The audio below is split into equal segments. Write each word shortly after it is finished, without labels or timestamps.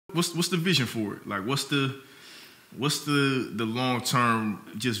what's the vision for it? Like, what's the long term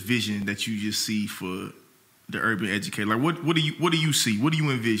just vision that you just see for the Urban Educator? Like, what do you see? What do you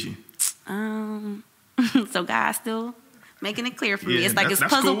envision? So God still making it clear for me. It's like it's cool.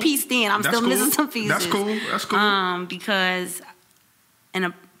 puzzle pieced in. I'm still missing some pieces. That's cool. That's cool. Because in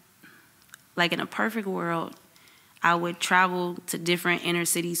a perfect world, I would travel to different inner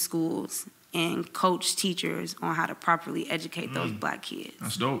city schools and coach teachers on how to properly educate those Black kids.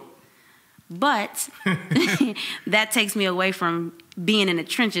 That's dope. But that takes me away from being in the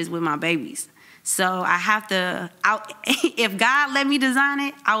trenches with my babies. So I have to, if God let me design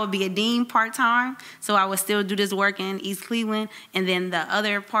it, I would be a dean part-time. So I would still do this work in East Cleveland. And then the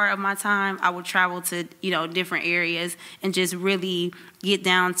other part of my time, I would travel to, different areas and just really get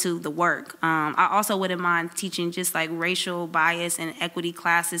down to the work. I also wouldn't mind teaching just like racial bias and equity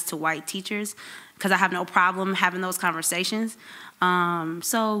classes to white teachers because I have no problem having those conversations.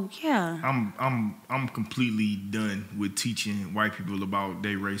 So yeah, I'm completely done with teaching white people about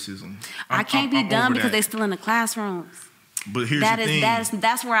their racism. I can't be done because they're still in the classrooms. But here's the thing.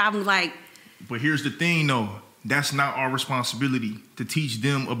 That's where I'm like. But here's the thing, though. That's not our responsibility to teach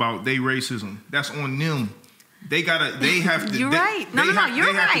them about their racism. That's on them. They have to. You're right. No, you're right.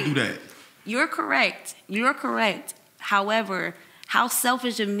 They have to do that. You're correct. However, how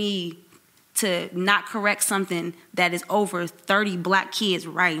selfish of me to not correct something that is over 30 Black kids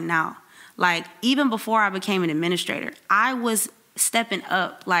right now. Like, even before I became an administrator, I was stepping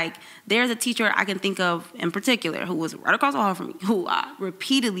up. Like, there's a teacher I can think of in particular who was right across the hall from me, who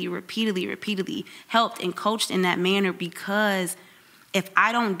repeatedly helped and coached in that manner, because if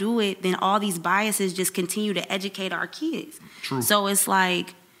I don't do it, then all these biases just continue to educate our kids. True. So it's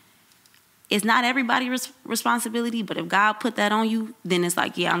like, it's not everybody's responsibility, but if God put that on you, then it's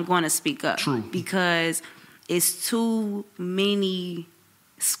like, yeah, I'm going to speak up. True. Because it's too many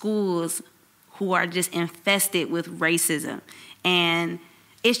schools who are just infested with racism. And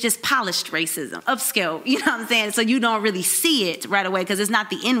it's just polished racism, upscale, you know what I'm saying? So you don't really see it right away because it's not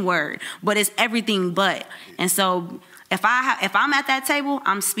the N-word, but it's everything but. And so if I'm at that table,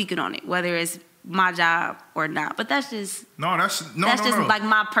 I'm speaking on it, whether it's my job or not. But that's just like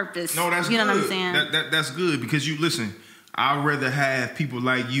my purpose. No, that's you know good. What I'm saying? That's good because you listen. I'd rather have people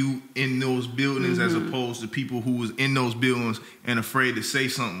like you in those buildings as opposed to people who was in those buildings and afraid to say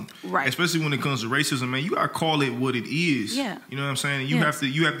something. Right. Especially when it comes to racism, man. You gotta call it what it is. Yeah. You know what I'm saying? You have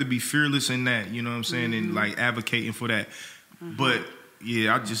to be fearless in that. You know what I'm saying? And like advocating for that. But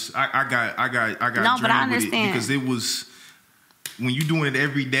yeah, I got no, but I with it understand. because it was when you doing it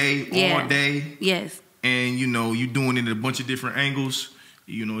every day, all day. Yes. And you doing it at a bunch of different angles.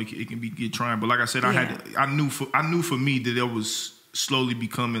 It can get trying. But like I said, I knew for me that it was slowly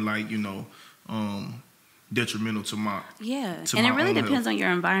becoming like detrimental to my and it really depends on your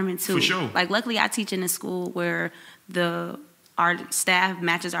environment too. For sure. Like luckily, I teach in a school where our staff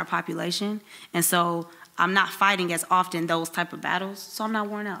matches our population, and so I'm not fighting as often those type of battles. So I'm not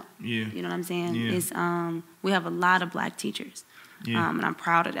worn out. Yeah. You know what I'm saying? Yeah. It's we have a lot of Black teachers. Yeah. And I'm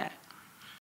proud of that.